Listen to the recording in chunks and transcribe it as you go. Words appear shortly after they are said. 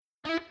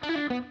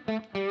Hello,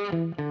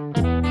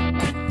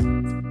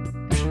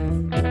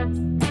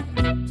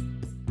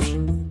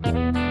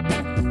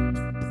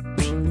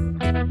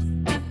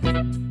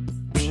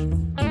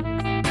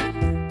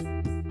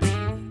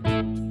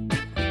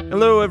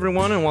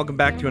 everyone, and welcome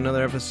back to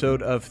another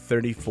episode of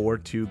 34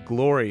 to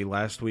Glory.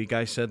 Last week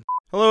I said,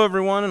 hello,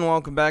 everyone, and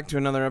welcome back to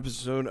another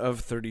episode of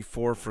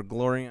 34 for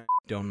Glory. I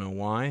don't know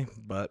why,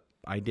 but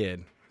I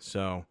did.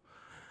 So,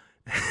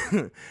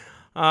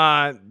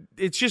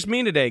 it's just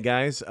me today,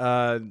 guys.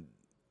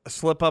 A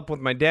slip up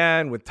with my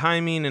dad with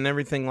timing and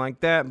everything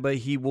like that, but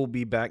he will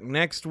be back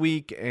next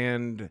week,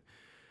 and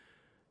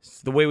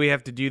the way we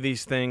have to do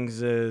these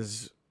things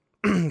is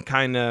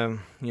kind of,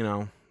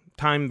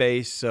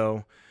 time-based,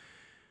 so...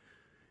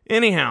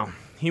 Anyhow,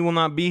 he will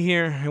not be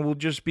here. It will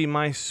just be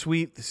my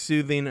sweet,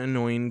 soothing,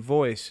 annoying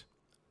voice.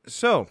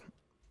 So,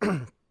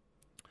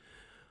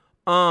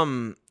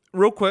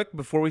 real quick,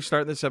 before we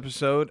start this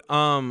episode,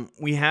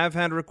 we have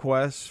had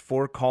requests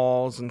for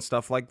calls and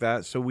stuff like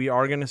that, so we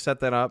are going to set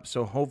that up.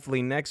 So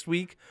hopefully next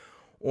week,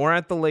 or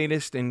at the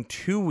latest in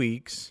 2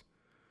 weeks,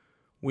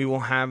 we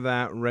will have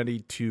that ready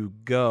to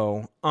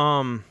go.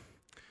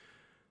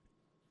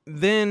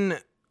 Then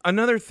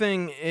another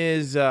thing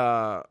is...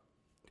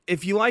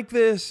 if you like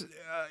this,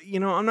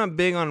 I'm not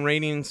big on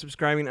rating and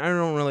subscribing. I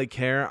don't really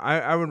care.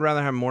 I would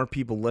rather have more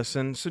people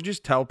listen. So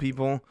just tell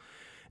people.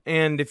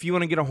 And if you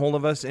want to get a hold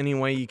of us any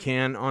way you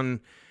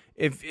can,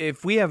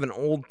 if we have an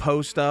old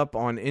post up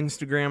on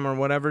Instagram or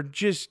whatever,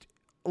 just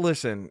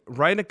listen,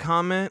 write a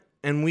comment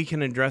and we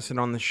can address it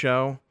on the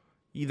show.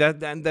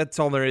 That's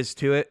all there is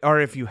to it.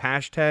 Or if you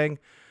hashtag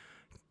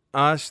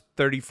us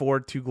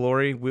 34 to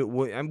Glory,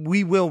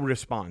 we will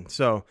respond.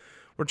 So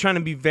we're trying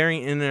to be very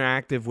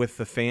interactive with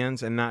the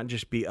fans and not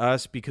just be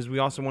us, because we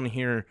also want to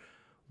hear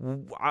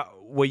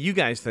what you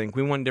guys think.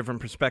 We want different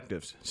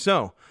perspectives.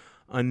 So,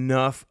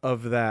 enough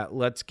of that.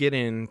 Let's get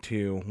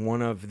into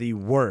one of the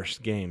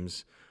worst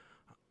games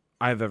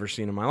I've ever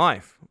seen in my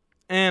life.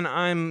 And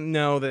I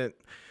know that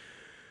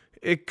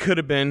it could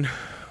have been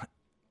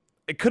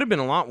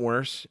a lot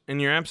worse, and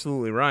you're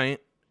absolutely right.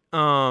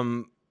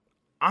 I'm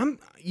going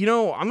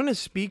to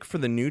speak for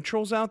the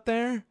neutrals out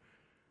there.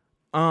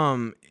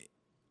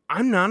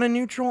 I'm not a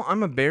neutral.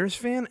 I'm a Bears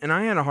fan, and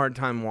I had a hard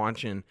time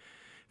watching.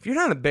 If you're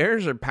not a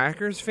Bears or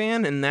Packers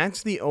fan, and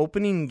that's the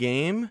opening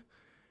game,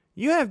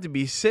 you have to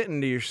be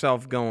sitting to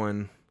yourself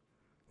going,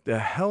 the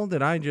hell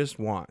did I just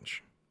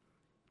watch?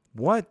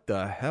 What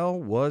the hell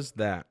was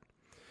that?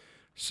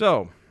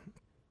 So,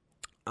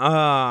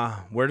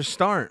 where to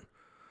start?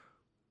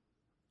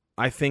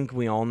 I think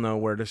we all know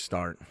where to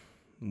start,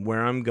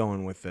 where I'm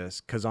going with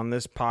this, because on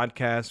this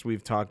podcast,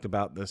 we've talked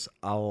about this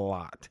a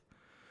lot,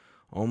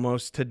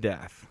 almost to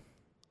death.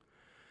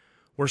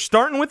 We're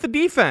starting with the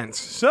defense.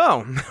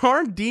 So,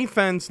 our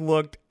defense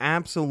looked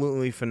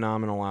absolutely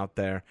phenomenal out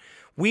there.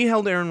 We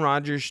held Aaron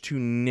Rodgers to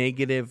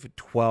negative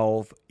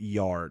 12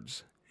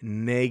 yards.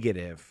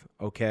 Negative,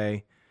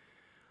 okay?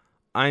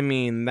 I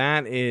mean,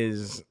 that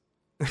is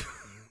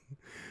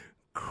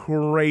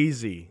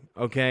crazy,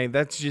 okay?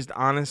 That's just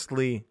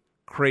honestly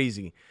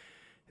crazy.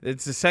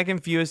 It's the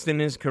second fewest in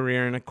his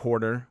career in a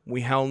quarter.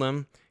 We held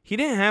him. He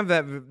didn't have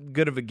that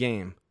good of a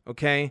game,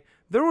 okay?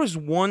 There was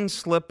one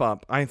slip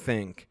up, I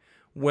think,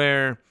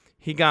 where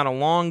he got a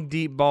long,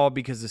 deep ball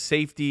because of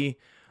safety.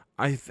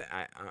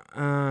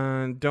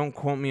 Don't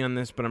quote me on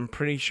this, but I'm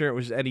pretty sure it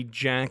was Eddie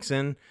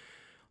Jackson.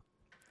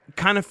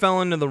 Kind of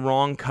fell into the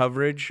wrong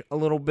coverage a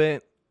little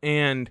bit,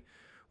 and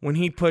when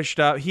he pushed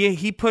up,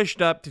 he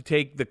pushed up to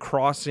take the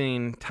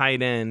crossing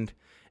tight end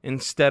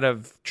instead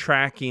of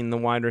tracking the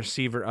wide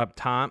receiver up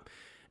top.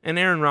 And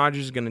Aaron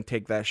Rodgers is going to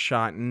take that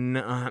shot. I'm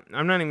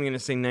not even going to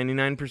say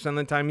 99% of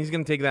the time. He's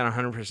going to take that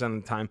 100%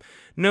 of the time.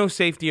 No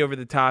safety over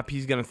the top.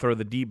 He's going to throw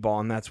the deep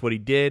ball, and that's what he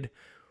did.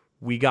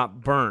 We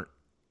got burnt.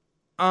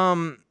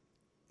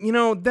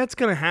 That's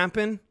going to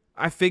happen.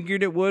 I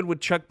figured it would with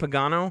Chuck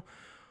Pagano.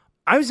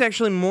 I was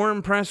actually more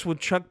impressed with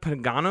Chuck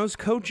Pagano's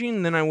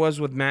coaching than I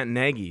was with Matt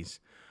Nagy's,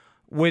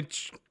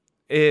 which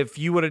if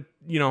you would have,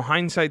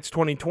 hindsight's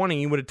 2020,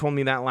 you would have told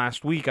me that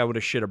last week, I would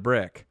have shit a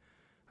brick.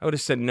 I would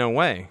have said, no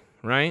way.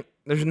 Right?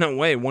 There's no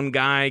way. One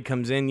guy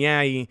comes in,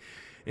 he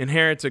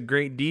inherits a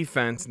great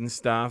defense and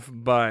stuff,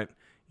 but,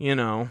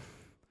 the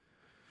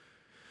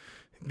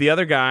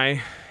other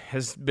guy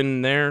has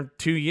been there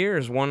 2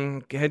 years,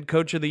 one head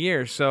coach of the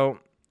year. So,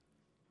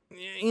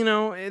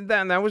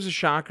 that was a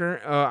shocker.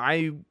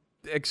 I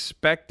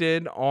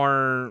expected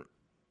our...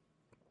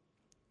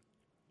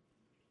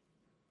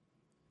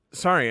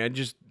 Sorry, I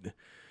just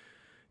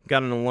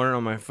got an alert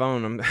on my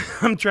phone.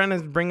 I'm trying to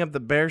bring up the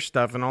Bear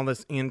stuff, and all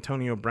this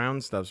Antonio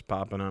Brown stuff's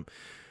popping up.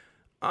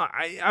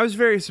 I was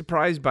very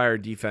surprised by our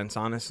defense,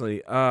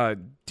 honestly.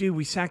 Dude,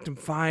 we sacked him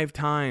 5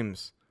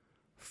 times.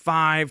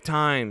 5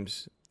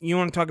 times. You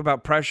want to talk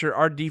about pressure?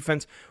 Our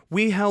defense,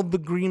 we held the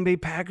Green Bay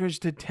Packers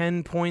to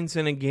 10 points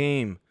in a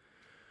game.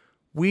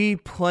 We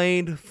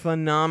played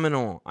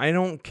phenomenal. I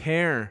don't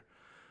care.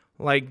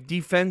 Like,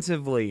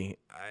 defensively,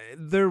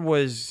 it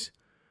was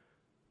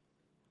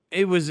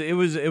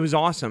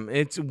awesome.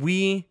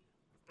 We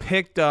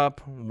picked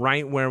up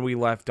right where we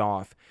left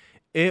off.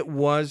 It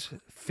was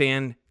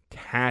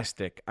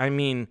fantastic. I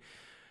mean,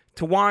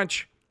 to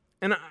watch,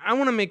 and I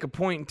want to make a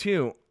point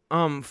too.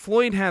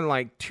 Floyd had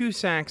like 2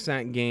 sacks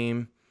that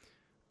game.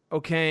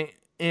 Okay,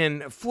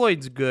 and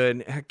Floyd's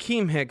good.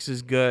 Hakeem Hicks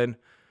is good.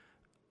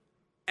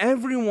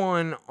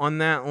 Everyone on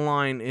that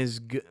line is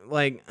good.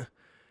 Like,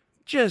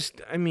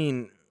 just, I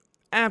mean,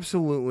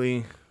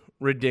 absolutely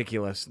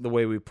ridiculous the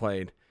way we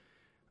played.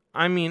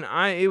 I mean,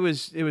 it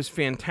was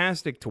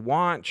fantastic to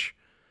watch.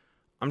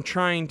 I'm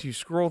trying to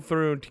scroll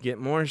through to get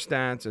more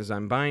stats as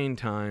I'm buying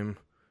time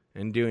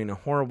and doing a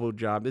horrible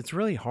job. It's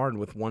really hard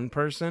with one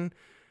person.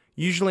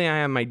 Usually I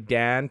have my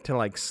dad to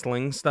like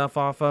sling stuff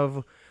off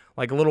of,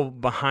 like a little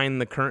behind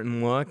the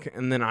curtain look,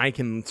 and then I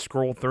can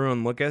scroll through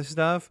and look at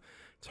stuff.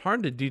 It's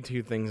hard to do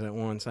 2 things at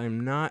once.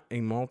 I'm not a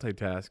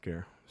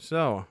multitasker.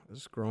 So,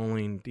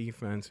 scrolling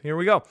defense. Here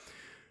we go.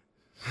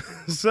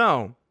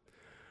 So,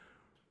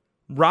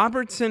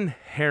 Robertson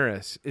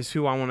Harris is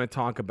who I want to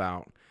talk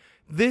about.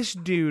 This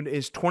dude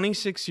is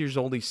 26 years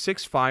old. He's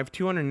 6'5",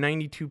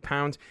 292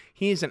 pounds.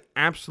 He is an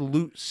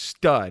absolute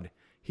stud.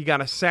 He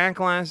got a sack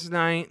last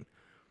night.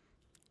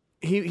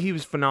 He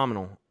was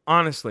phenomenal.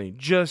 Honestly,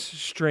 just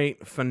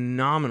straight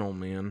phenomenal,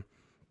 man.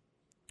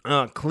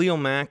 Khalil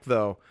Mack,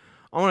 though,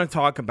 I want to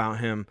talk about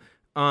him.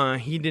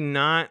 He did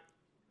not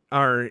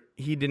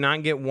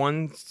get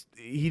one.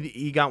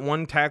 He got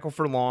 1 tackle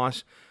for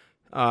loss,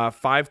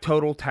 5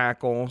 total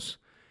tackles.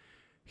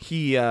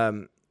 He,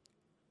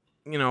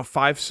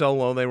 5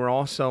 solo. They were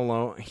all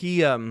solo. He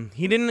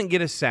didn't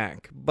get a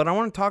sack, but I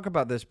want to talk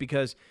about this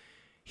because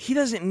he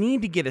doesn't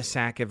need to get a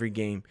sack every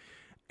game.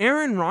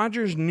 Aaron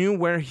Rodgers knew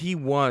where he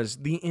was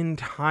the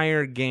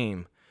entire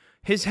game.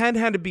 His head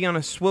had to be on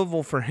a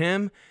swivel for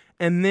him,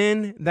 and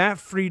then that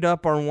freed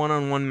up our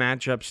one-on-one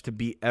matchups to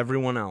beat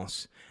everyone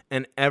else.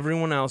 And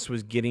everyone else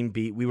was getting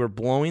beat. We were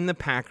blowing the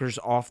Packers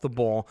off the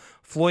ball.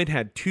 Floyd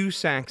had 2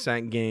 sacks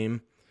that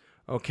game.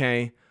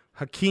 Okay.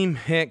 Hakeem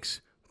Hicks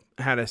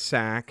had a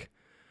sack.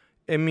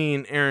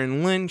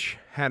 Aaron Lynch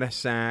had a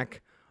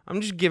sack. I'm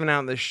just giving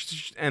out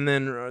this, and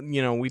then,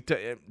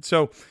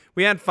 so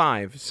we had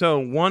 5. So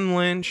 1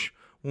 Lynch,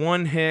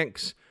 1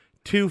 Hicks,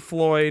 2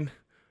 Floyd,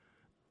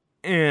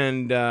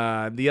 and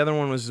the other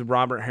one was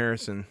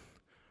Robertson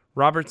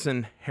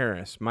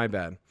Harris, my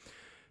bad.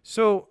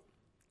 So,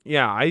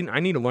 yeah, I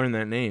need to learn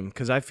that name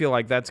because I feel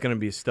like that's going to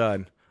be a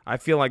stud. I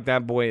feel like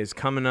that boy is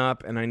coming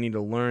up, and I need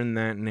to learn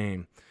that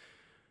name.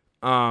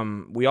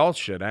 We all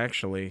should,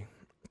 actually.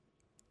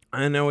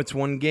 I know it's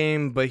 1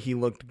 game, but he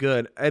looked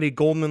good. Eddie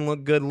Goldman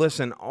looked good.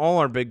 Listen, all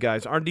our big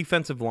guys, our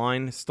defensive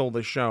line stole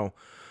the show.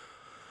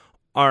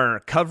 Our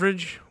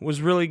coverage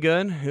was really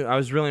good. I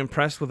was really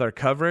impressed with our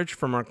coverage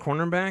from our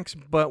cornerbacks.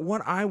 But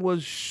what I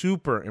was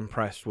super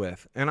impressed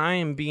with, and I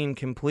am being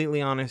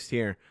completely honest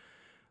here,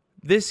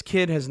 this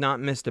kid has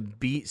not missed a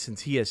beat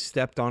since he has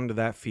stepped onto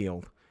that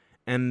field.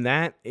 And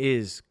that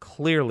is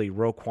clearly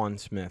Roquan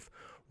Smith.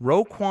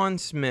 Roquan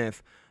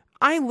Smith,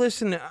 I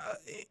listen to...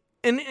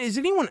 And is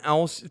anyone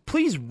else,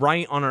 please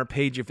write on our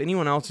page if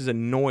anyone else is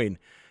annoyed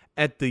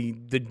at the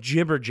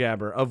jibber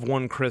jabber of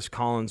one Chris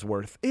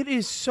Collinsworth. It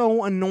is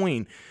so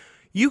annoying.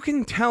 You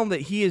can tell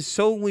that he is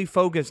solely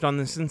focused on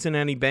the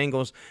Cincinnati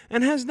Bengals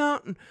and has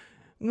not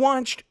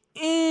watched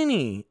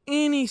any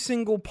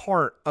single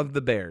part of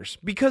the Bears.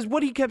 Because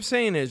what he kept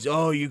saying is,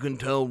 you can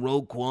tell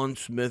Roquan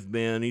Smith,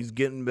 man, he's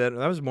getting better.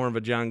 That was more of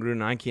a John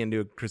Gruden. I can't do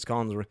a Chris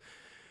Collinsworth.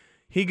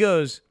 He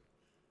goes...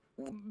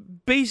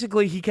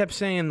 Basically, he kept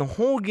saying the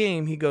whole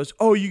game, he goes,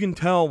 you can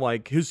tell,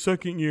 like, his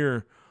second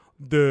year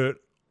that,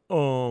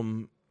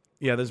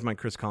 this is my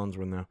Chris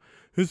Collinsworth now.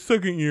 His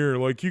second year,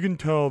 like, you can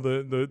tell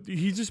that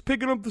he's just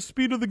picking up the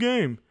speed of the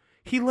game.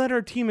 He led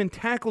our team in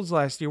tackles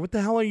last year. What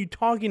the hell are you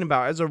talking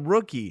about as a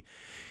rookie?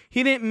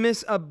 He didn't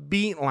miss a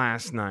beat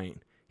last night.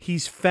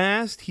 He's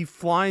fast. He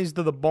flies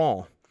to the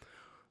ball.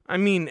 I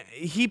mean,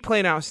 he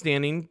played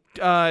outstanding.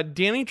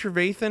 Danny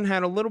Trevathan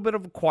had a little bit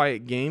of a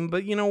quiet game,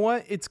 but you know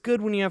what? It's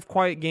good when you have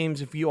quiet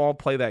games if you all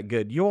play that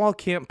good. You all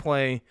can't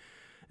play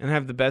and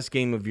have the best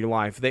game of your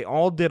life. They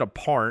all did a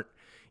part,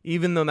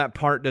 even though that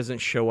part doesn't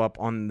show up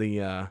on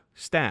the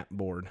stat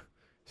board.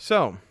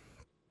 So,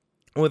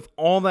 with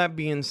all that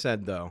being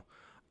said, though,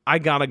 I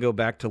got to go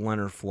back to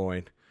Leonard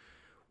Floyd.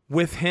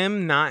 With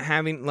him not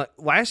having...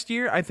 Last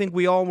year, I think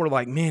we all were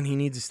like, man, he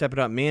needs to step it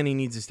up. Man, he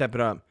needs to step it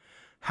up.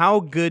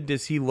 How good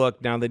does he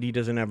look now that he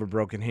doesn't have a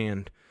broken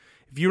hand?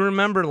 If you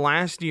remember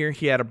last year,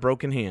 he had a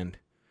broken hand.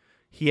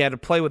 He had to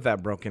play with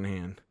that broken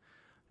hand.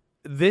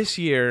 This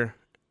year,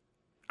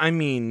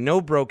 no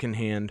broken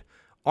hand.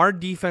 Our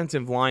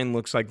defensive line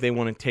looks like they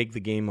want to take the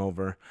game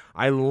over.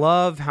 I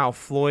love how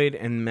Floyd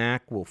and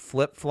Mack will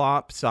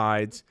flip-flop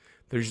sides.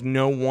 There's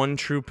no one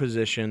true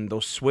position. They'll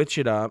switch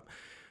it up.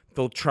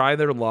 They'll try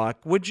their luck.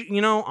 Which,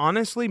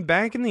 honestly,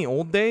 back in the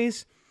old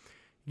days,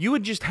 you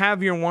would just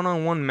have your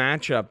one-on-one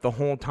matchup the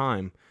whole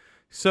time.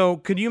 So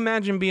could you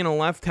imagine being a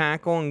left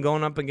tackle and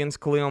going up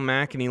against Khalil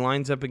Mack and he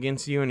lines up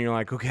against you and you're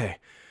like, okay,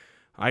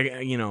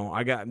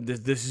 I got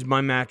this is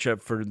my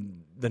matchup for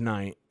the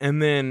night.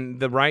 And then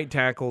the right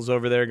tackle's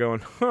over there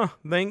going,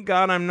 thank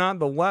God I'm not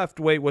the left.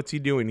 Wait, what's he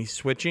doing? He's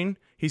switching?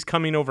 He's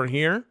coming over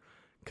here?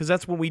 Because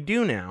that's what we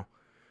do now.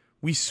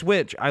 We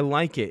switch. I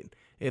like it.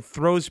 It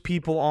throws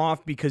people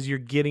off because you're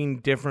getting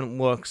different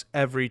looks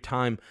every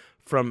time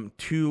from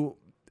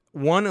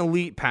one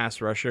elite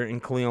pass rusher in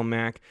Khalil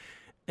Mack,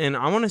 and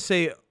I want to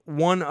say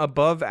one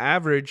above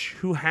average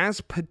who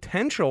has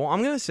potential,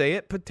 I'm going to say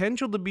it,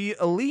 potential to be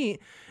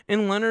elite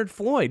in Leonard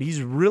Floyd.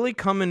 He's really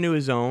coming to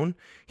his own.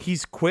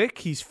 He's quick,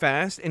 he's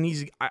fast, and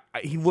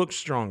he looks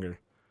stronger.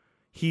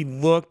 He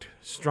looked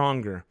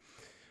stronger.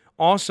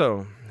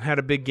 Also, had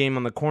a big game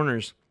on the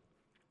corners.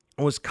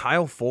 It was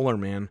Kyle Fuller,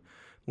 man.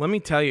 Let me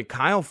tell you,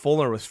 Kyle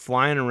Fuller was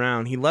flying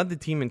around. He led the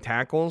team in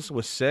tackles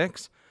with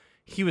 6.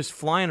 He was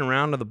flying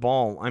around to the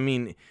ball. I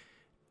mean,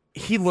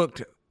 he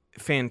looked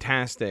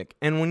fantastic.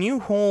 And when you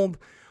hold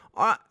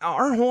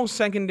our whole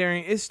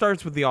secondary, it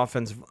starts with the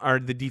offensive or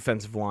the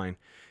defensive line,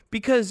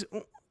 because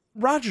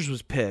Rodgers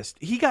was pissed.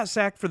 He got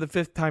sacked for the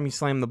 5th time he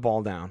slammed the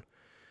ball down.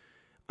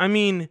 I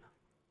mean,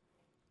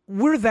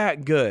 we're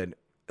that good.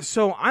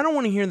 So I don't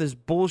want to hear this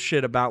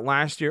bullshit about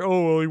last year.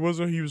 Oh,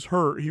 well, he was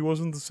hurt. He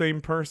wasn't the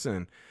same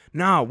person.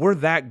 No, we're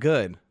that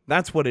good.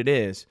 That's what it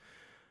is.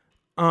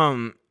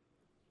 And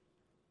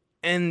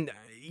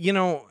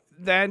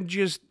that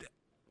just,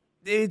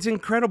 it's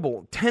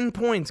incredible. 10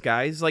 points,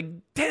 guys. Like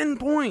 10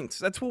 points.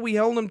 That's what we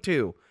held him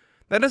to.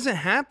 That doesn't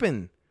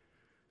happen.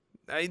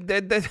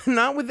 That's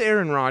not with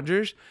Aaron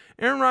Rodgers.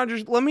 Aaron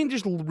Rodgers, let me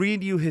just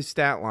read you his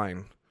stat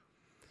line.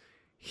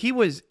 He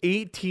was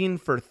 18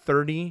 for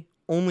 30,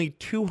 only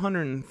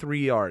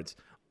 203 yards.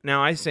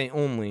 Now, I say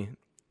only.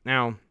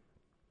 Now,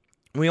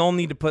 we all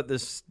need to put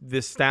this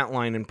stat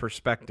line in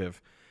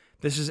perspective.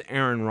 This is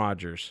Aaron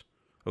Rodgers,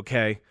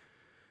 okay?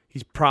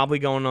 He's probably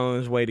going on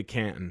his way to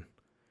Canton.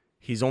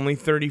 He's only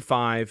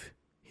 35.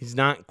 He's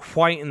not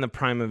quite in the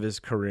prime of his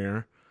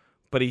career,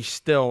 but he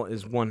still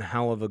is one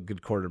hell of a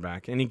good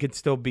quarterback, and he could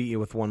still beat you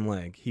with one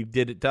leg. He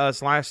did it to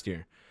us last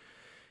year.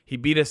 He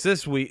beat us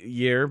this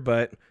year,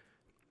 but,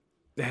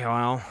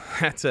 well,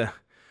 that's a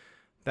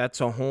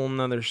whole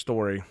nother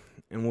story,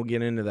 and we'll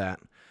get into that.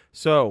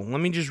 So, let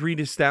me just read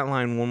his stat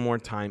line one more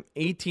time.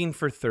 18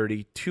 for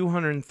 30,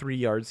 203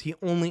 yards. He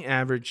only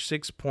averaged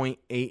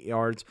 6.8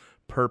 yards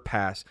per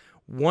pass.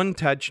 1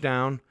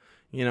 touchdown.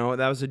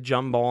 That was a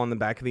jump ball in the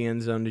back of the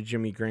end zone to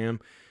Jimmy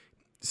Graham.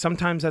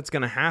 Sometimes that's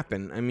going to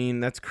happen. I mean,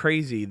 that's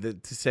crazy to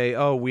say,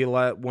 oh, we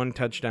let 1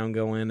 touchdown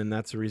go in, and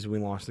that's the reason we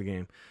lost the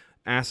game.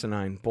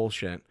 Asinine.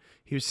 Bullshit.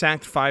 He was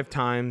sacked 5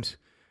 times.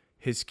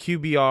 His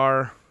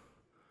QBR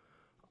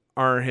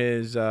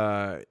was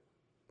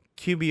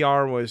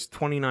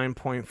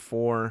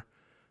 29.4. I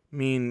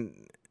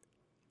mean,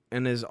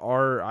 and his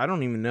I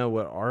don't even know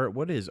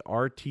what is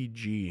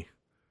RTG.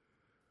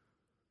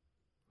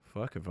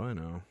 Fuck if I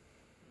know.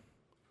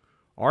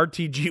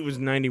 RTG was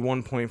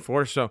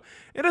 91.4, so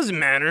it doesn't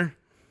matter.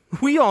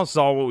 We all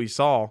saw what we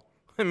saw.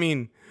 I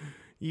mean,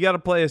 you got to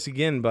play us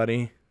again,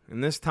 buddy.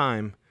 And this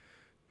time,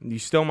 you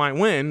still might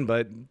win,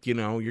 but,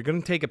 you're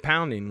going to take a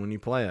pounding when you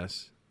play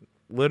us.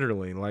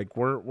 Literally. Like,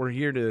 we're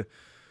here to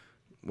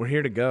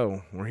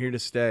go. We're here to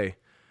stay.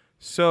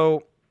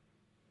 So,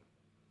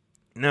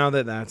 now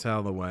that that's out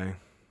of the way,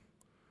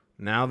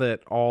 now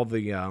that all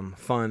the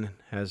fun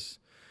has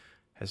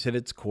hit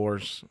its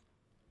course,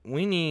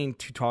 we need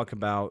to talk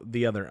about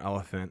the other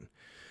elephant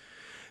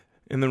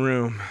in the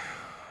room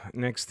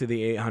next to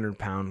the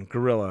 800-pound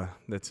gorilla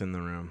that's in the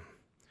room.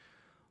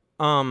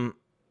 I'm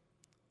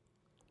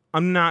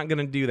not going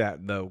to do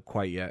that, though,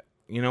 quite yet.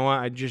 You know what?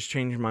 I just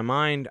changed my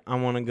mind. I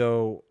want to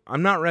go.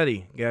 I'm not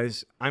ready,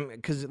 guys.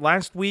 Because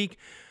last week,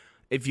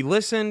 if you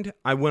listened,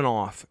 I went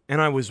off,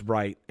 and I was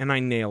right, and I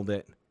nailed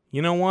it.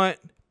 You know what?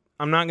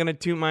 I'm not going to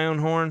toot my own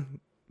horn,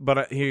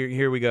 but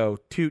here we go.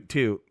 Toot,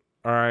 toot.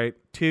 All right?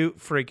 Toot,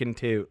 freaking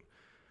toot.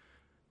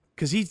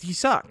 Because he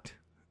sucked.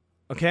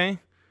 Okay?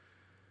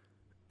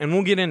 And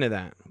we'll get into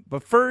that.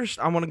 But first,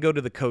 I want to go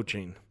to the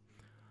coaching.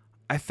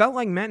 I felt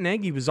like Matt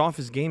Nagy was off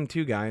his game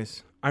too,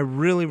 guys. I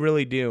really,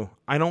 really do.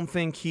 I don't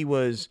think he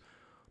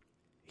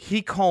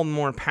called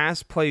more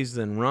pass plays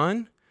than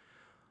run.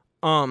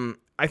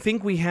 I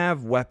think we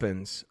have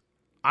weapons.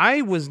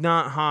 I was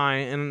not high,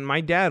 and my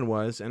dad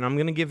was, and I'm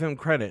going to give him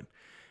credit.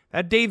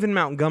 That David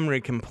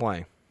Montgomery can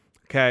play.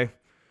 Okay?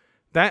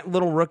 That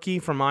little rookie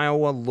from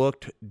Iowa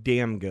looked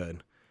damn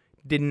good.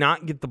 Did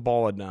not get the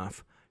ball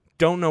enough.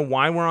 Don't know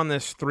why we're on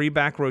this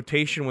 3-back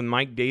rotation with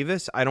Mike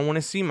Davis. I don't want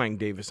to see Mike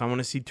Davis. I want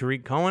to see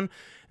Tariq Cohen,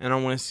 and I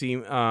want to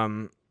see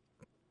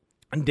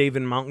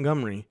David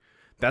Montgomery.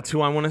 That's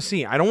who I want to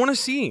see. I don't want to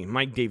see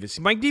Mike Davis.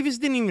 Mike Davis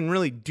didn't even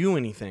really do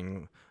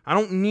anything. I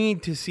don't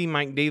need to see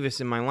Mike Davis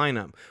in my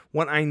lineup.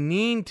 What I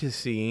need to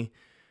see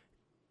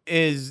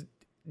is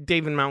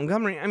David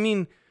Montgomery. I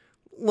mean,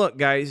 look,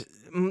 guys,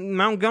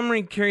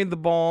 Montgomery carried the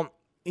ball.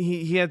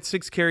 He had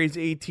 6 carries,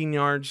 18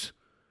 yards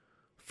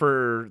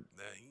for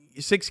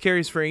 6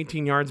 carries for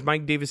 18 yards.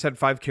 Mike Davis had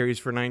 5 carries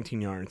for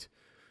 19 yards.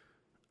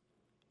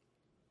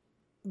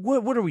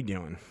 What are we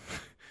doing?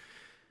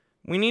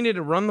 We needed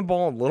to run the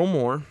ball a little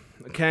more,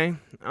 okay?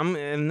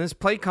 And this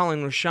play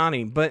calling was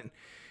shoddy, but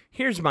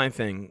here's my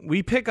thing.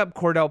 We pick up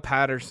Cordell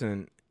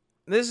Patterson.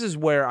 This is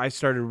where I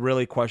started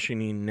really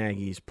questioning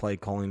Nagy's play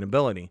calling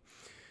ability.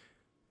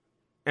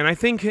 And I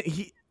think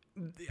he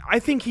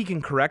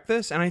can correct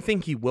this, and I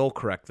think he will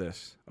correct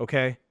this,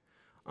 okay?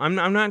 I'm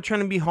not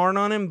trying to be hard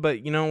on him,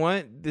 but you know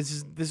what?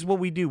 This is what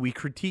we do. We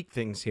critique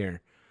things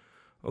here,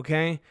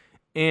 okay?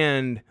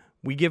 And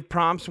we give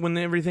props when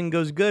everything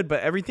goes good,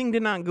 but everything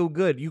did not go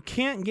good. You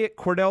can't get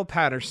Cordell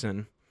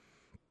Patterson,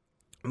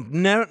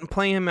 never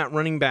play him at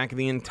running back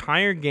the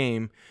entire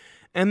game,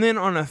 and then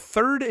on a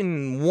 3rd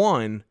and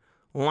 1,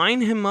 line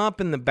him up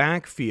in the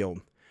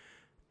backfield.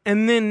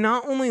 And then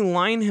not only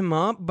line him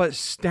up, but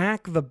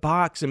stack the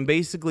box and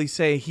basically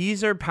say,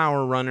 he's our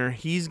power runner.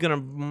 He's going to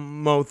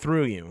mow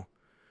through you.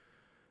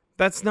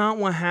 That's not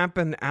what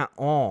happened at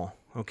all,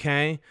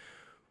 okay?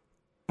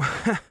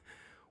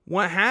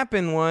 What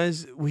happened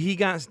was he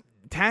got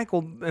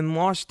tackled and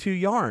lost 2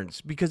 yards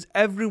because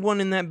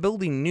everyone in that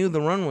building knew the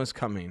run was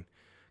coming.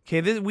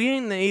 Okay, we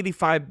ain't the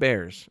 85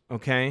 Bears,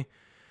 okay?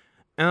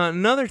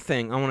 Another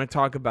thing I want to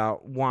talk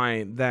about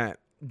why that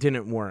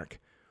didn't work.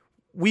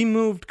 We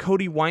moved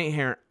Cody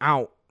Whitehair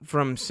out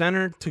from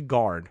center to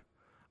guard.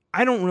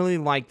 I don't really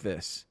like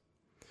this.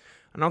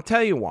 And I'll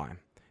tell you why.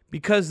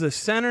 Because the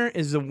center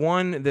is the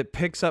one that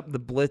picks up the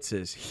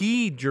blitzes.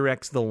 He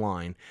directs the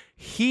line.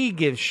 He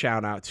gives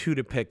shout-outs who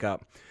to pick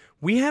up.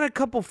 We had a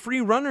couple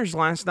free runners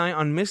last night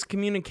on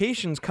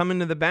miscommunications coming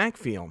to the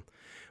backfield.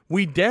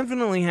 We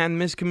definitely had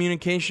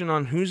miscommunication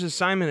on whose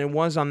assignment it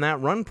was on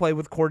that run play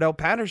with Cordell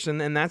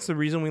Patterson, and that's the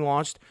reason we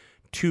lost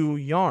 2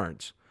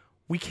 yards.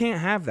 We can't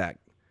have that.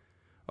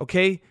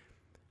 Okay,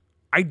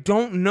 I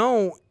don't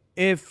know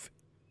if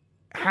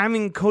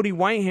having Cody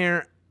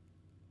Whitehair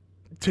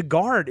to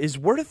guard is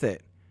worth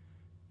it.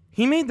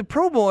 He made the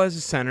Pro Bowl as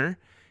a center.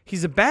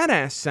 He's a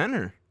badass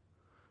center.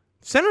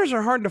 Centers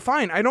are hard to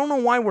find. I don't know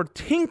why we're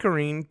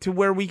tinkering to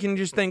where we can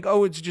just think,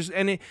 oh, it's just...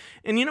 And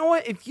you know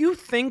what? If you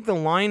think the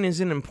line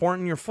isn't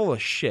important, you're full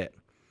of shit.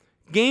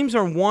 Games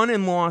are won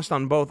and lost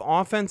on both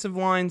offensive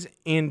lines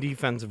and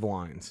defensive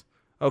lines.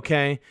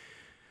 Okay?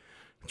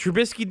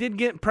 Trubisky did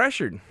get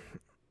pressured.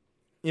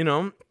 You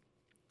know,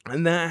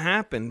 and that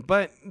happened.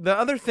 But the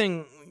other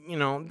thing, you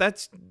know,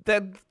 that's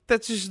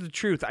just the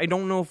truth. I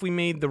don't know if we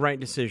made the right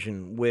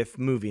decision with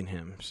moving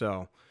him.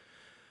 So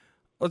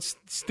let's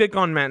stick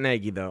on Matt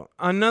Nagy though.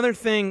 Another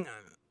thing,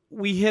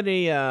 we hit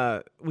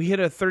a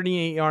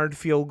 38-yard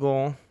field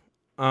goal.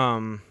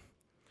 God,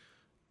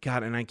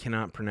 and I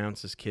cannot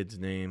pronounce this kid's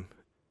name.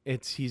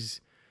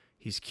 He's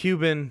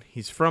Cuban.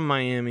 He's from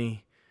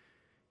Miami.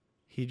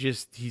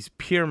 He's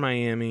pure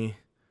Miami.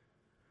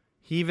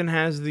 He even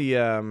has the,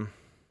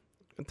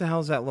 what the hell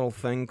is that little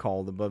thing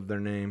called above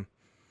their name?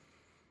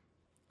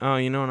 Oh,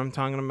 you know what I'm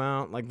talking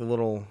about? Like the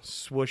little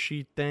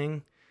swooshy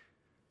thing?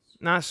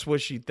 Not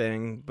swooshy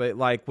thing, but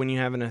like when you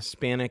have an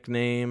Hispanic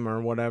name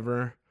or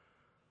whatever.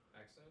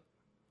 Accent?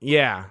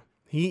 Yeah.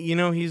 He's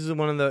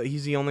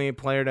the only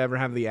player to ever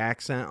have the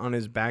accent on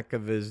his back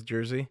of his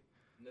jersey.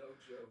 No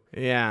joke.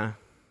 Yeah.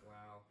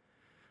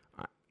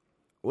 Wow.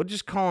 We'll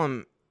just call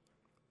him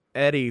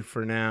Eddie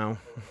for now.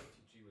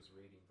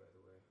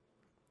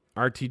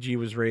 RTG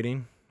was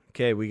rating.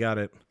 Okay, we got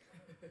it.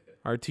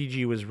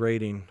 RTG was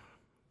rating.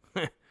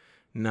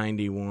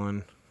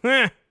 91.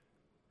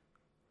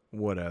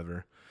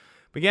 Whatever.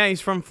 But yeah, he's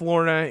from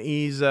Florida.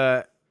 He's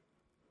Eddie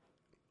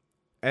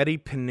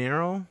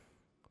Pinero.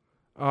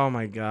 Oh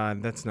my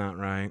God, that's not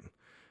right.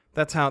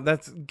 That's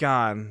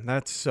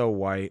so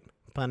white.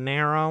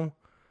 Pinero.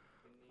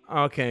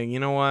 Okay, you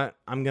know what?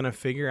 I'm going to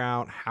figure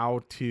out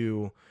how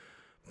to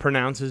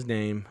pronounce his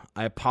name.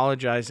 I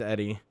apologize,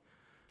 Eddie.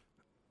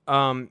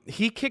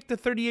 He kicked a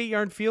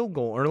 38-yard field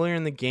goal earlier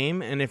in the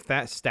game, and if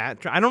that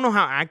I don't know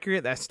how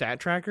accurate that stat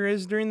tracker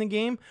is during the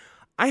game.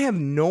 I have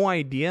no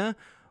idea,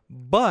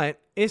 but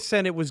it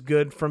said it was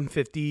good from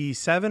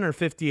 57 or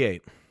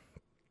 58.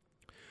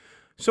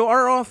 So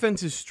our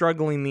offense is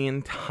struggling the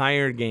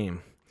entire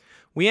game.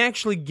 We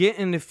actually get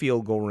into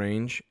field goal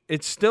range.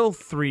 It's still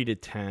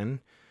 3-10,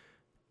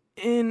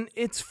 and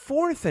it's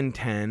 4th and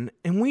 10,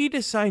 and we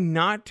decide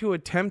not to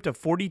attempt a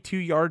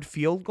 42-yard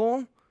field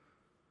goal.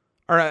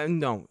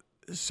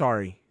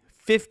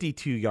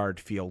 52-yard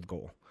field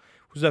goal.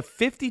 It was a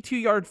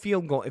 52-yard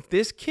field goal. If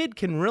this kid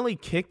can really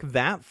kick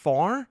that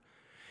far,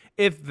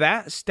 if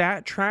that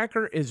stat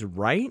tracker is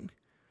right,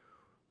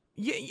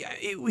 he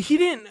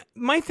didn't.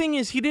 My thing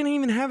is, he didn't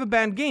even have a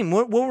bad game.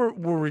 What were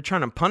we trying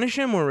to punish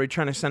him? Were we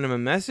trying to send him a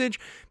message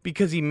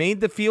because he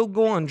made the field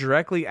goal and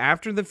directly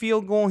after the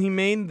field goal he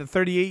made the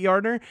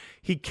 38-yarder,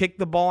 he kicked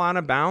the ball out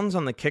of bounds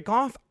on the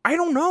kickoff? I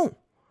don't know.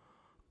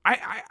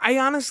 I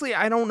honestly,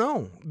 I don't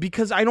know,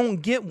 because I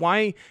don't get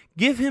why.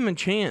 Give him a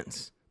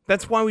chance.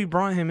 That's why we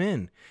brought him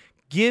in.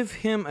 Give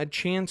him a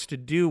chance to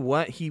do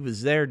what he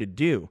was there to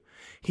do.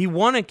 He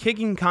won a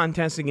kicking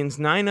contest against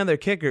 9 other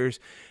kickers,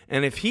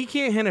 and if he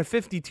can't hit a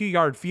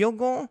 52-yard field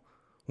goal,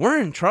 we're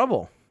in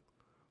trouble.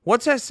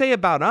 What's that say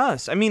about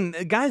us? I mean,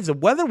 guys, the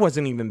weather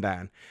wasn't even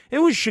bad. It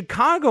was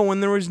Chicago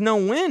when there was no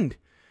wind.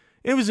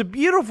 It was a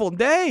beautiful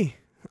day.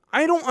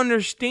 I don't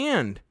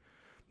understand.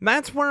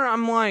 That's where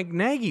I'm like,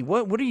 Nagy,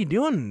 what are you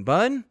doing,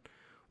 bud?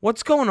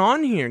 What's going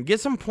on here?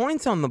 Get some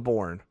points on the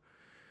board.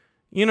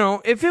 You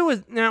know, if it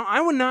was, now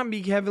I would not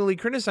be heavily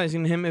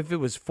criticizing him if it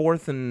was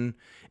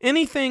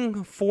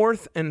anything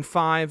 4th and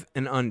 5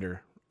 and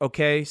under.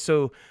 Okay,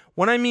 so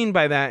what I mean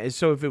by that is,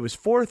 so if it was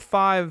 4th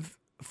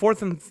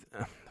and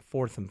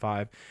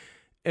 5,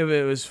 if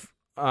it was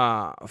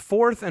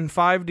 4th and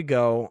 5 to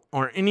go,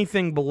 or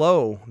anything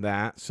below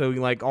that, so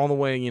like all the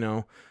way,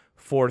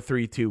 4,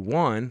 3, 2,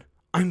 1,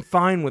 I'm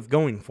fine with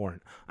going for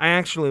it. I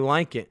actually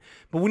like it.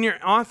 But when your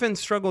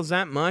offense struggles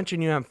that much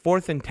and you have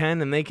 4th and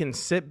 10 and they can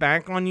sit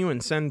back on you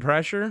and send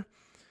pressure,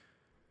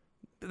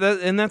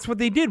 and that's what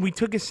they did. We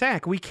took a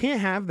sack. We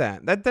can't have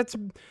that.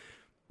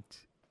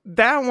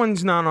 That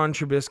one's not on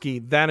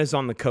Trubisky. That is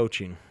on the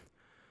coaching.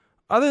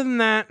 Other than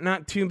that,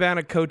 not too bad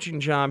a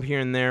coaching job here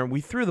and there. We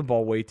threw the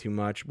ball way too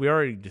much. We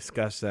already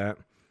discussed that.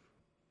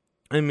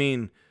 I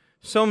mean,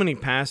 so many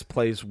pass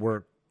plays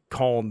were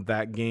called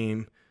that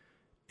game.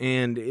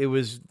 And it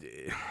was,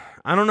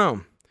 I don't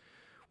know.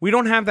 We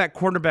don't have that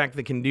quarterback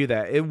that can do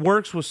that. It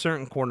works with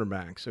certain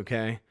quarterbacks,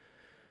 okay?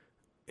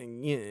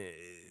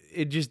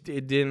 It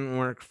didn't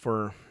work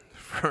for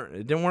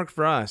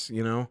us,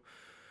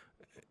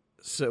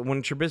 So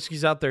when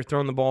Trubisky's out there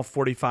throwing the ball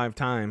 45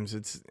 times,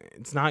 it's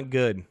not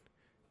good,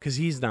 because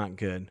he's not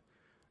good.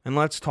 And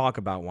let's talk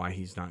about why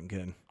he's not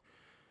good.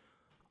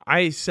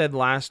 I said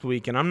last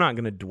week, and I'm not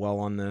going to dwell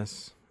on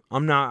this.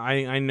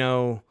 I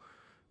know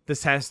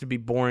this has to be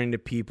boring to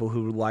people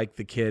who like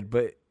the kid,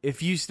 but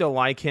if you still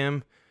like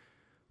him,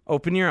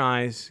 open your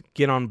eyes,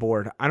 get on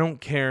board. I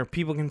don't care.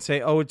 People can say,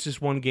 oh, it's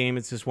just one game.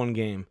 It's just one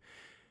game.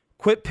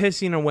 Quit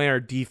pissing away our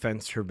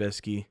defense,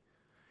 Trubisky.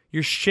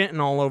 You're shitting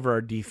all over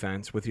our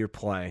defense with your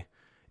play.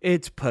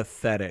 It's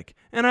pathetic.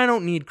 And I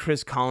don't need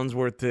Chris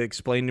Collinsworth to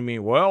explain to me,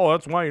 well,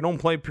 that's why you don't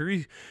play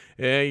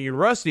you're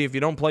rusty if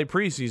you don't play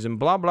preseason,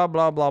 blah, blah,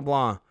 blah, blah,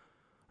 blah.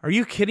 Are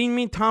you kidding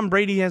me? Tom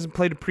Brady hasn't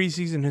played a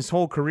preseason his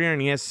whole career,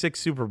 and he has 6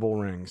 Super Bowl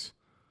rings.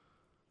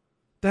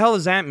 The hell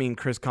does that mean,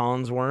 Chris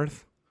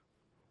Collinsworth?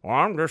 Well,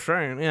 I'm just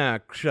saying. Yeah,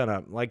 shut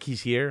up. Like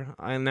he's here.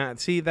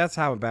 That's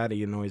how bad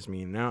he annoys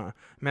me. Now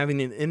I'm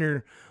having an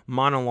inner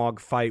monologue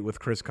fight with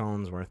Chris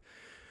Collinsworth.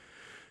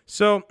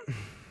 So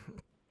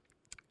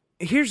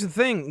here's the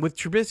thing with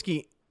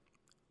Trubisky.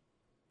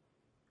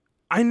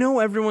 I know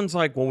everyone's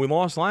like, well, we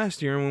lost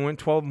last year and we went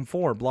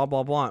 12-4, blah,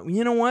 blah, blah.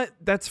 You know what?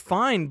 That's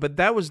fine, but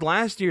that was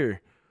last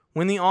year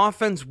when the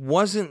offense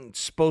wasn't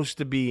supposed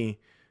to be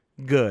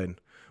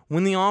good,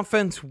 when the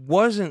offense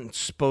wasn't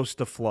supposed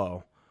to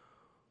flow.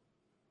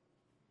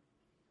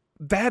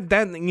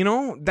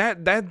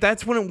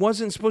 That's when it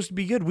wasn't supposed to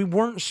be good. We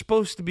weren't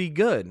supposed to be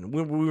good.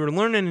 We were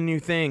learning a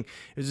new thing.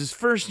 It was his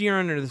first year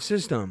under the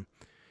system.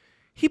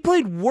 He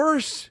played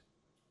worse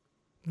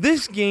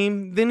this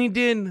game than he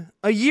did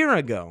a year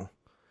ago.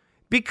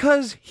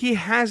 Because he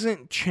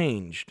hasn't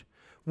changed.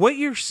 What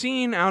you're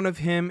seeing out of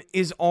him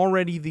is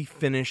already the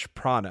finished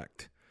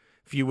product.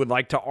 If you would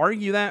like to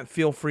argue that,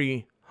 feel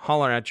free,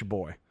 holler at your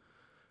boy.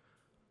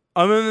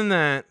 Other than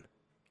that,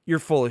 you're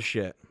full of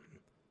shit.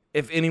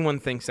 If anyone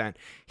thinks that.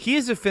 He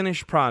is a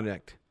finished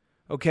product,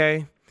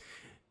 okay?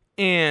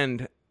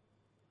 And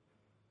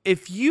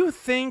if you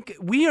think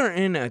we are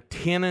in a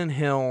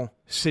Tannehill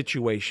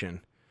situation,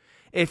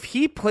 if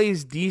he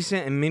plays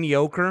decent and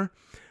mediocre,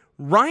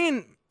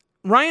 Ryan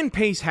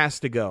Pace has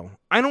to go.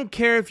 I don't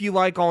care if you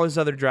like all his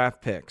other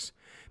draft picks,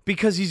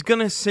 because he's going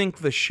to sink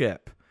the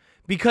ship.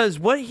 Because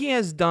what he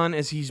has done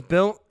is he's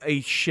built a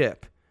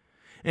ship,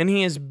 and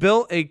he has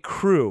built a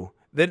crew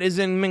that is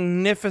a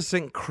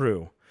magnificent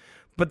crew.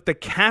 But the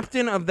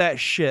captain of that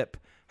ship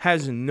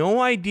has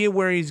no idea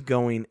where he's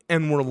going,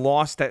 and we're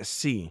lost at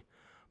sea.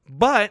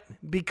 But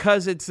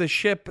because it's the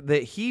ship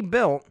that he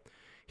built,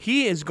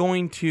 he is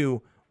going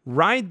to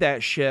ride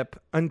that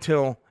ship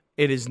until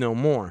it is no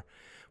more.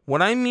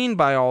 What I mean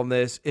by all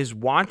this is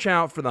watch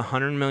out for the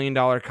 $100 million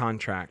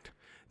contract.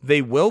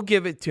 They will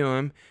give it to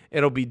him.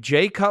 It'll be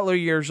Jay Cutler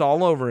years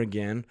all over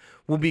again.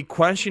 We'll be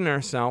questioning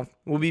ourselves.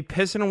 We'll be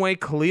pissing away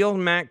Khalil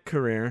Mack's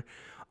career.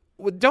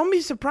 Don't be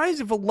surprised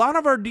if a lot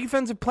of our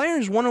defensive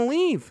players want to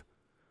leave.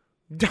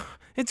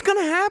 It's going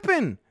to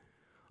happen.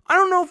 I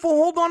don't know if we'll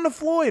hold on to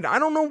Floyd. I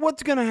don't know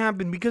what's going to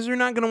happen because they're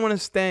not going to want to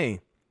stay.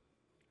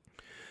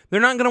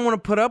 They're not going to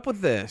want to put up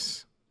with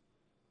this.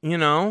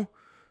 That's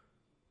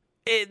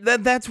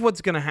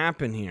what's going to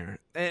happen here.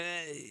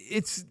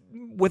 It's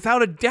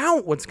without a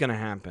doubt what's going to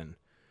happen.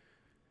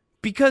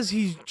 Because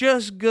he's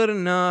just good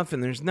enough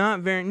and there's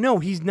not very... No,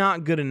 he's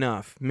not good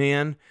enough,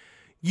 man.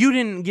 You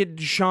didn't get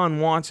Deshaun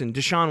Watson.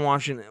 Deshaun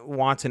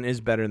Watson is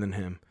better than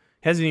him.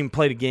 Hasn't even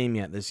played a game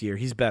yet this year.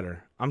 He's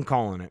better. I'm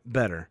calling it.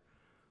 Better.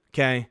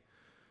 Okay?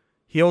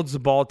 He holds the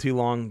ball too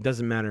long.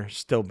 Doesn't matter.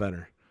 Still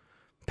better.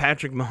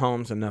 Patrick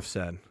Mahomes, enough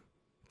said.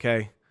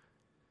 Okay?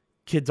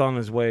 Kid's on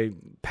his way.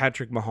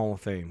 Patrick Mahomes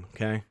of Fame.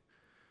 Okay?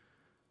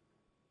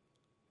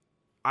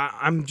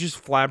 I'm just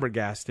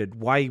flabbergasted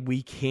why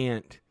we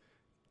can't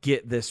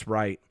get this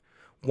right.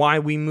 Why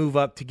we move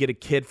up to get a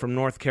kid from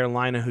North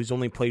Carolina who's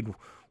only played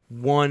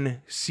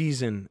one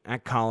season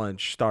at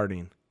college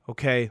starting.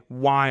 Okay?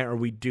 Why are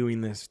we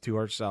doing this to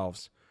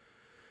ourselves?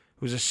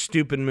 It was a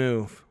stupid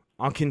move.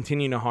 I'll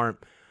continue to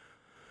harp.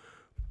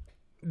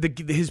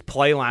 His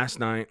play last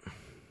night.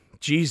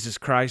 Jesus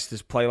Christ,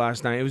 his play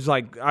last night. It was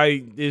like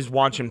I was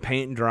watching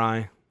paint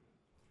dry.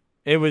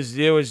 It was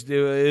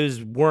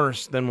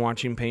worse than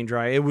watching paint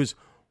dry. It was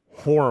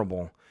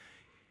horrible.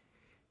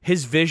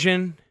 His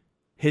vision,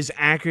 his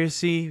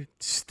accuracy,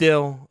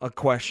 still a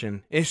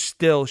question. It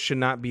still should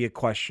not be a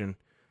question.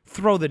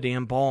 Throw the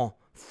damn ball.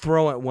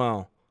 Throw it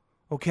well.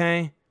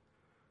 Okay?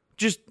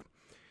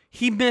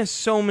 He missed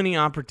so many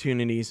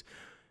opportunities.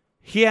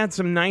 He had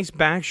some nice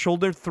back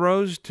shoulder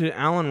throws to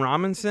Allen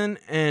Robinson,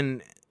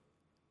 and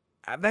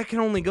that can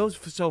only go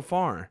so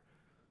far.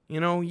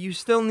 You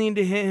still need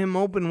to hit him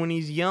open when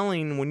he's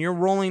yelling, when you're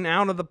rolling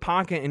out of the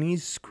pocket and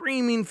he's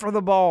screaming for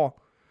the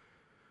ball.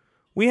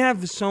 We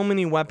have so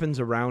many weapons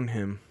around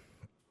him.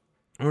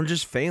 We're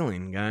just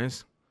failing,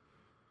 guys.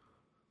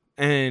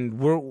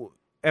 And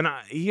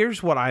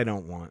here's what I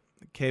don't want.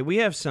 Okay, we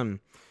have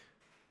some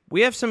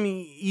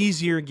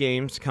easier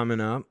games coming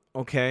up,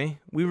 okay?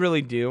 We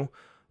really do.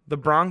 The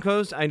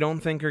Broncos, I don't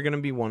think are going to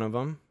be one of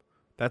them.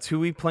 That's who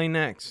we play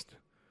next.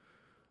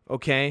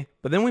 Okay?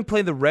 But then we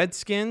play the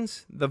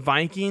Redskins, the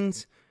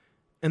Vikings,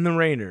 and the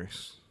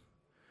Raiders.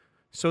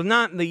 So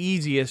not the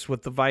easiest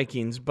with the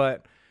Vikings,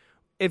 but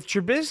if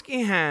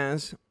Trubisky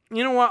has,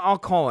 you know what, I'll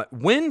call it.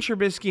 When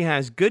Trubisky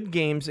has good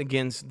games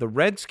against the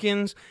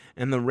Redskins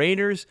and the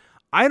Raiders,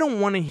 I don't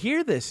want to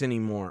hear this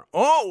anymore.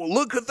 Oh,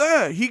 look at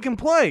that. He can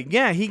play.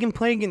 Yeah, he can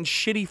play against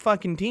shitty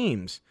fucking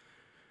teams.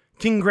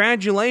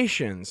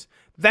 Congratulations.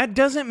 That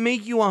doesn't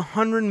make you a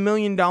 $100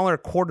 million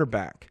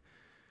quarterback.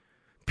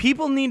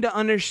 People need to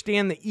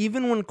understand that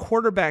even when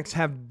quarterbacks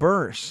have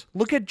bursts,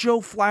 look at Joe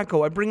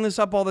Flacco. I bring this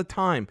up all the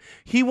time.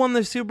 He won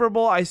the Super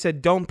Bowl. I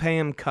said, don't pay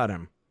him, cut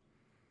him.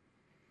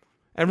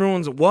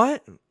 Everyone's,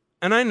 what?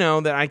 And I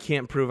know that I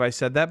can't prove I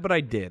said that, but I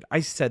did.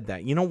 I said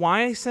that. You know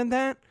why I said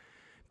that?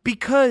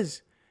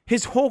 Because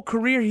his whole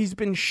career he's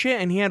been shit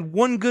and he had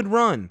one good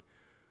run.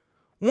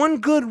 One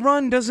good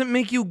run doesn't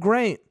make you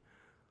great.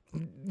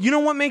 You know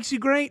what makes you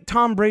great?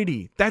 Tom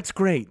Brady. That's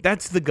great.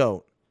 That's the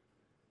GOAT.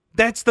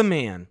 That's the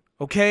man.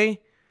 Okay?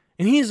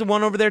 And he's the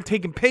one over there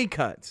taking pay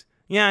cuts.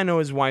 Yeah, I know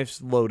his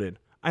wife's loaded.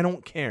 I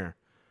don't care.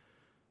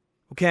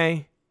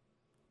 Okay?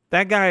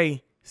 That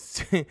guy,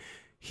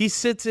 he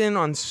sits in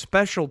on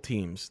special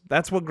teams.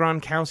 That's what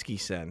Gronkowski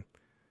said.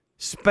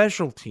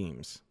 Special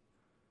teams.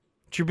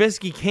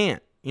 Trubisky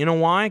can't. You know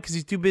why? Because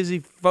he's too busy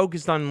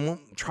focused on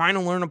trying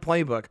to learn a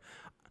playbook.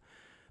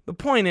 The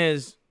point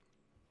is,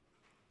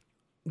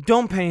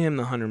 don't pay him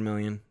the $100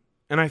 million.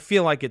 And I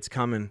feel like it's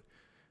coming.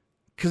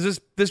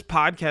 Because this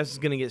podcast is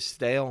going to get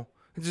stale.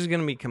 It's just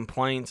going to be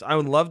complaints. I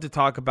would love to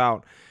talk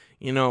about,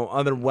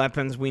 other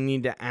weapons we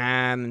need to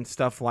add and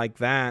stuff like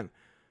that.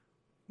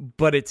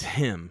 But it's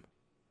him.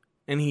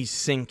 And he's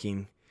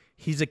sinking.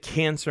 He's a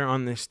cancer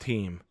on this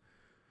team.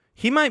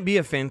 He might be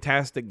a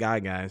fantastic guy,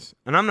 guys.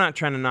 And I'm not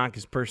trying to knock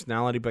his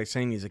personality by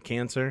saying he's a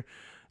cancer,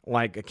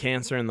 like a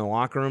cancer in the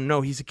locker room.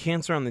 No, he's a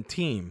cancer on the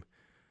team.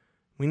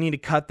 We need to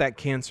cut that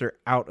cancer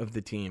out of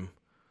the team.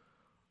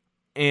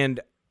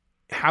 And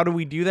how do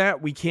we do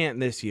that? We can't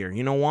this year.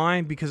 You know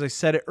why? Because I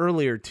said it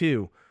earlier,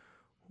 too.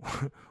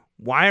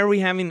 Why are we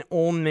having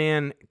old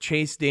man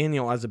Chase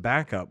Daniel as a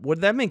backup?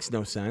 That makes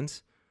no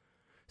sense.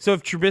 So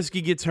if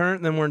Trubisky gets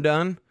hurt, then we're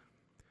done?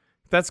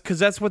 That's because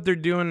that's what they're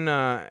doing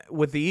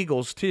with the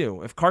Eagles,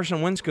 too. If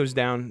Carson Wentz goes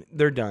down,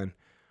 they're done.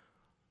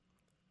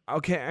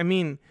 Okay, I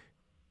mean,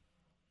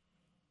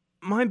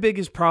 my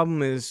biggest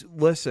problem is,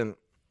 listen,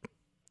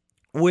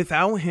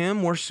 without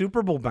him, we're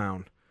Super Bowl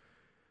bound.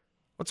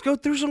 Let's go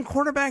through some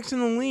quarterbacks in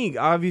the league.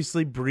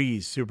 Obviously,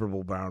 Breeze, Super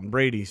Bowl bound.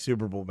 Brady,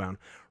 Super Bowl bound.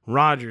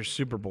 Rodgers,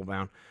 Super Bowl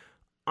bound.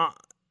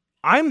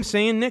 I'm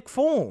saying Nick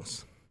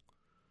Foles.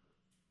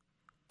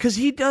 Because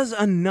he does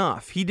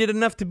enough. He did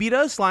enough to beat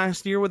us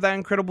last year with that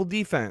incredible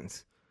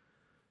defense.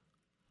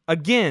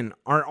 Again,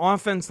 our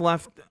offense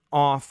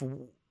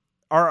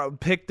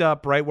picked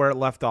up right where it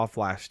left off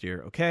last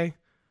year, okay?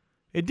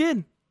 It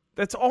did.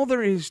 That's all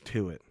there is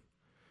to it.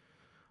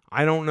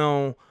 I don't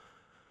know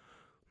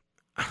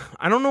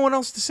what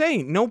else to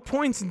say. No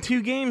points in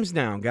 2 games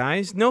now,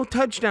 guys. No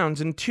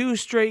touchdowns in 2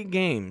 straight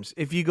games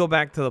if you go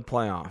back to the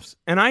playoffs.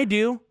 And I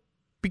do,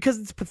 because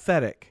it's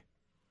pathetic.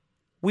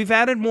 We've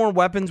added more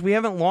weapons. We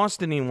haven't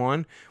lost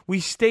anyone. We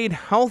stayed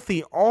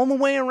healthy all the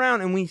way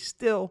around, and we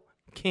still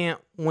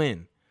can't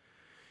win.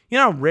 You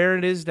know how rare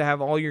it is to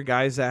have all your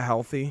guys that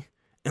healthy?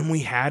 And we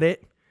had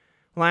it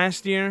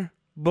last year.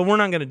 But we're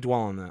not going to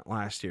dwell on that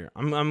last year.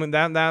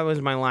 That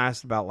was my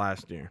last about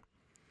last year.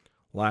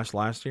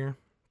 Last year?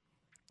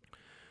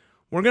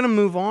 We're going to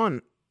move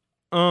on.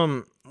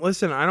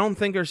 Listen, I don't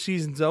think our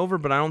season's over,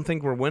 but I don't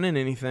think we're winning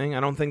anything. I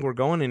don't think we're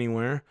going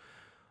anywhere.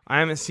 I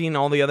haven't seen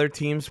all the other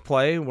teams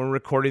play. We're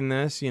recording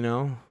this,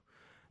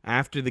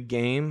 after the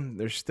game.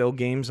 There's still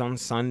games on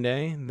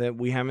Sunday that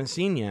we haven't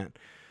seen yet.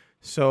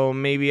 So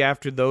maybe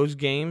after those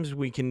games,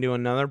 we can do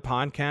another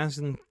podcast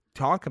and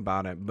talk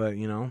about it. But,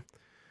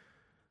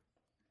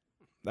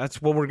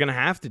 that's what we're going to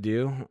have to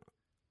do.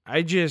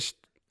 I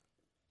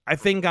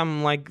think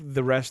I'm like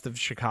the rest of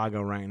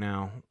Chicago right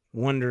now,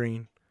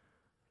 wondering,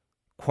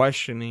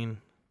 questioning.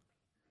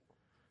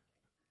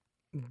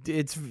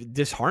 It's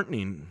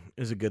disheartening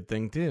is a good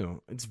thing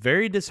too. It's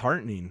very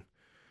disheartening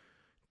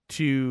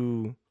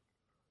to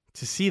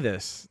see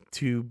this,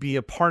 to be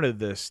a part of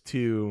this,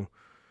 to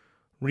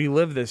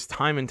relive this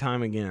time and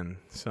time again.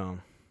 So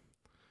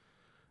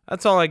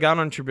that's all I got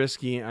on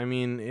Trubisky. I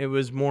mean, it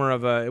was more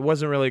of it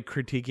wasn't really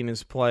critiquing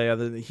his play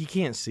other than he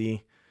can't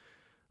see.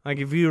 Like,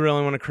 if you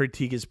really want to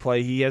critique his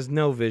play, he has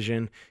no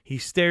vision. He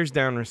stares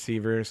down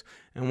receivers,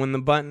 and when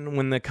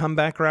the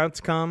comeback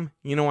routes come,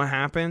 you know what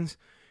happens?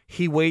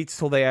 He waits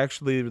till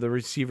the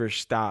receiver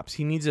stops.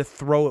 He needs to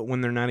throw it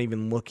when they're not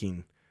even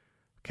looking.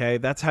 Okay,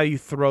 that's how you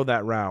throw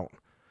that route.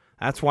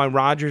 That's why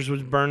Rodgers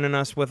was burning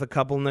us with a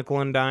couple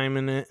nickel and dime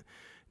in it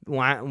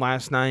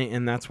last night,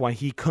 and that's why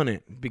he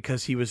couldn't,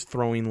 because he was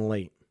throwing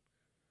late.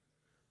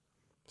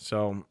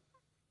 So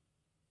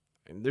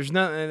there's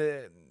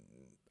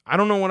I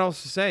don't know what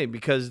else to say,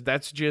 because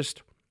that's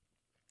just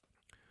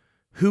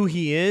who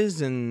he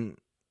is, and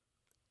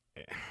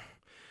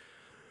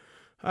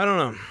I don't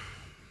know.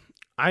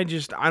 I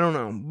don't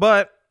know.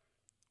 But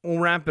we'll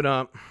wrap it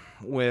up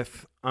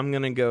with, I'm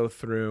going to go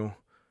through,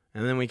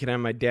 and then we can have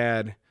my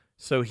dad.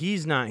 So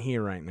he's not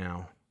here right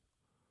now.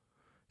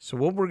 So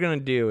what we're going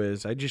to do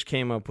is, I just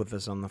came up with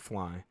this on the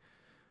fly,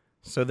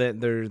 so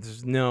that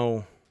there's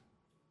no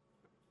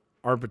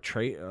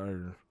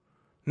or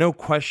no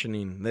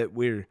questioning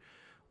that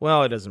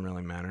well, it doesn't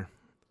really matter.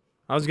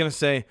 I was going to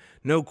say,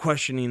 no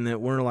questioning that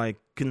we're like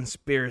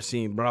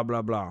conspiracy, blah,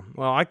 blah, blah.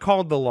 Well, I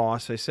called the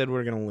loss. I said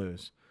we're going to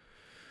lose.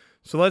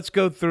 So let's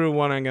go through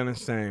what I'm going to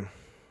say.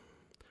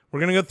 We're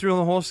going to go through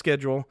the whole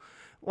schedule.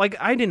 Like,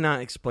 I did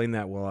not explain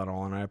that well at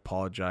all, and I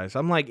apologize.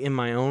 I'm like in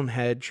my own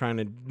head trying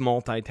to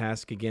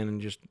multitask again and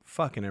just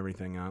fucking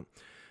everything up.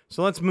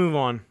 So let's move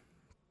on.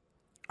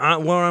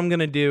 What I'm going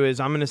to do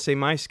is I'm going to say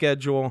my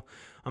schedule.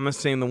 I'm going to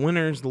say the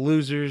winners, the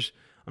losers.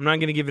 I'm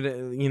not going to give it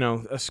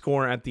a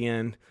score at the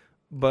end.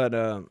 But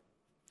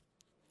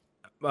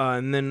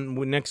and then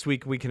next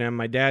week we can have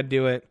my dad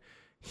do it.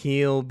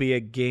 He'll be a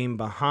game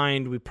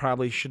behind. We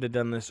probably should have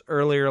done this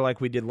earlier like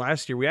we did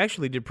last year. We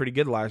actually did pretty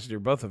good last year,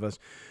 both of us.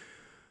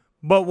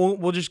 But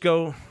we'll just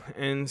go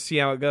and see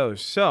how it goes.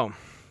 So,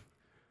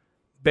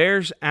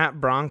 Bears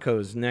at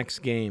Broncos next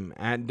game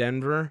at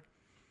Denver.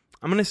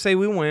 I'm going to say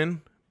we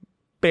win,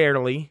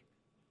 barely,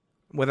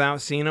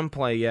 without seeing them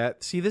play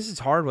yet. See, this is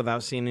hard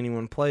without seeing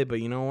anyone play, but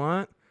you know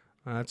what?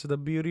 That's the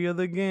beauty of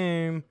the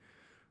game.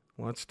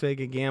 Let's take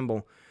a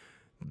gamble.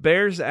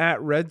 Bears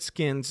at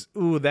Redskins.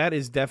 Ooh, that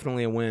is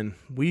definitely a win.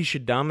 We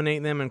should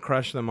dominate them and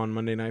crush them on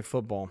Monday Night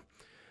Football.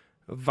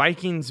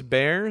 Vikings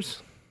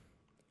Bears.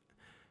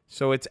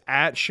 So it's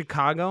at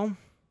Chicago.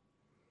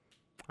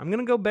 I'm going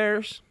to go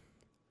Bears.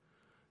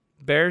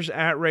 Bears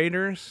at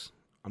Raiders.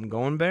 I'm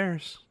going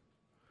Bears.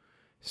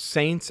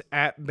 Saints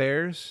at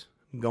Bears.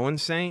 I'm going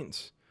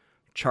Saints.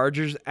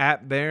 Chargers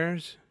at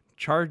Bears.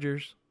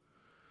 Chargers.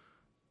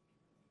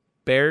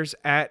 Bears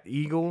at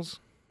Eagles.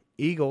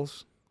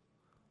 Eagles.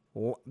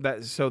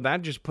 So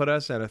that just put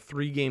us at a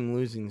 3-game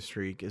losing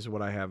streak is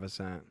what I have us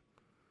at.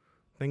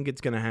 I think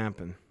it's going to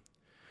happen.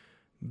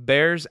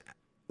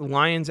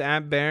 Lions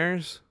at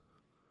Bears.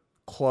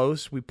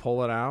 Close. We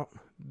pull it out.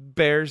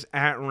 Bears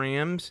at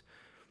Rams.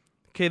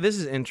 Okay, this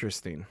is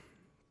interesting.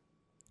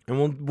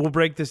 And we'll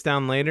break this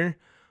down later.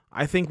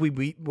 I think we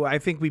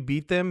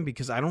beat them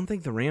because I don't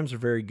think the Rams are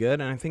very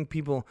good, and I think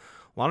a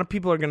lot of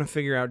people are going to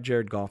figure out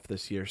Jared Goff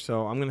this year.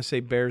 So I'm going to say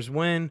Bears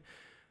win.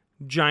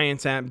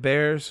 Giants at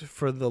Bears.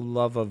 For the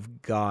love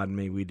of God,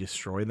 may we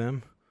destroy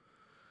them.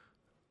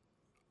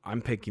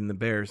 I'm picking the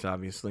Bears,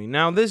 obviously.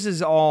 Now, this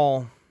is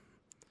all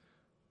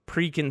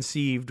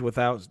preconceived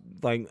without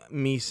like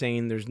me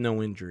saying there's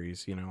no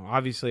injuries.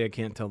 Obviously I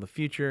can't tell the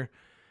future.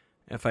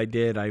 If I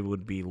did, I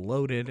would be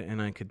loaded,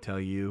 and I could tell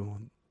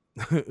you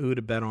who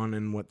to bet on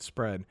and what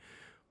spread.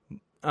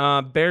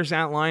 Bears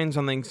at Lions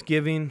on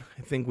Thanksgiving.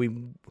 I think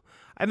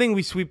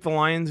we sweep the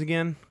Lions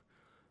again.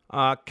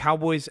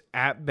 Cowboys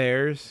at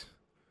Bears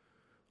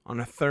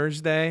on a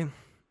Thursday.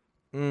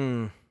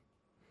 You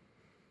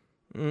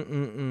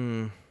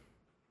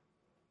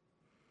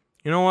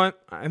know what?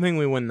 I think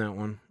we win that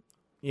one.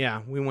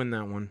 Yeah, we win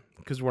that one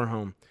because we're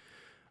home.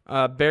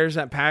 Bears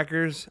at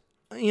Packers.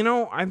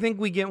 I think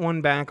we get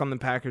one back on the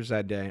Packers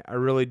that day. I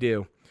really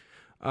do.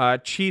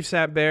 Chiefs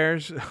at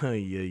Bears.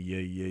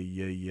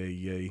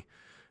 Yay.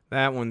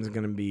 That one's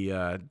going to be,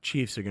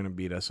 Chiefs are going to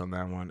beat us on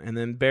that one. And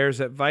then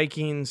Bears at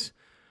Vikings.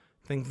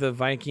 I think the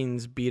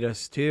Vikings beat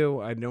us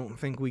too. I don't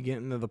think we get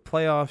into the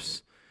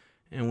playoffs,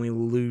 and we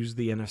lose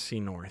the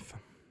NFC North.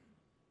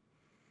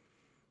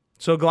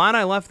 So glad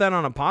I left that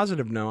on a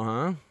positive note,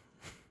 huh?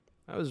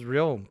 That was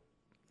real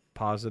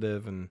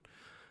positive and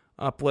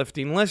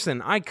uplifting.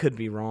 Listen, I could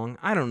be wrong.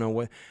 I don't know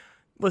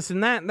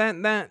listen,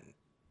 that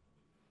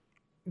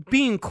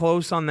being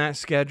close on that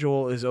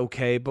schedule is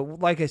okay, but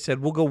like I said,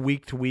 we'll go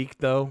week to week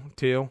though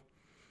too,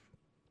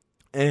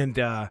 and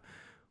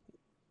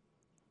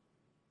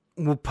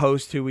we'll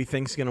post who we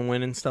think's gonna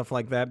win and stuff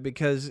like that,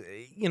 because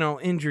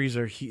injuries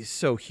are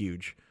so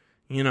huge.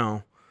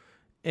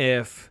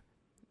 If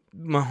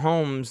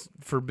Mahomes,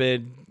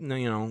 forbid,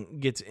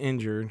 gets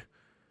injured,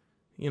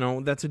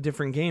 that's a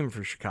different game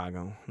for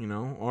Chicago.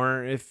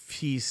 Or if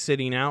he's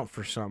sitting out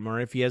for something,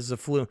 or if he has the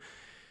flu,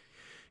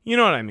 you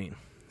know what I mean.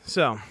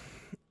 So,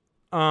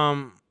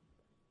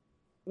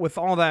 with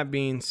all that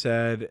being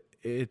said,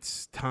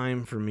 it's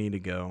time for me to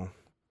go.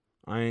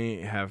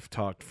 I have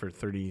talked for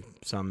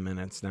 30-some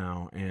minutes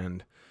now,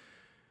 and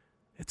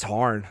it's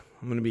hard.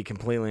 I'm going to be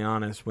completely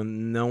honest.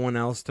 When no one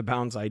else to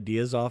bounce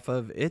ideas off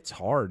of, it's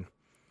hard.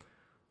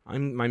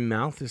 My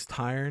mouth is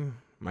tired.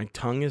 My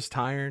tongue is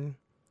tired.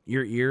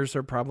 Your ears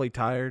are probably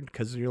tired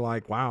because you're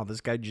like, wow,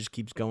 this guy just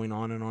keeps going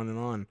on and on and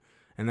on.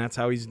 And that's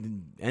how he's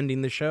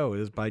ending the show,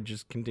 is by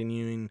just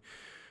continuing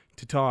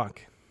to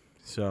talk.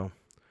 So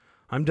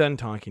I'm done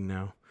talking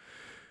now.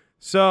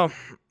 So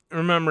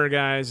remember,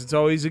 guys, it's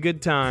always a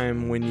good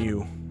time when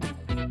you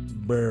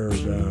bear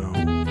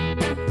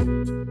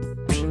down.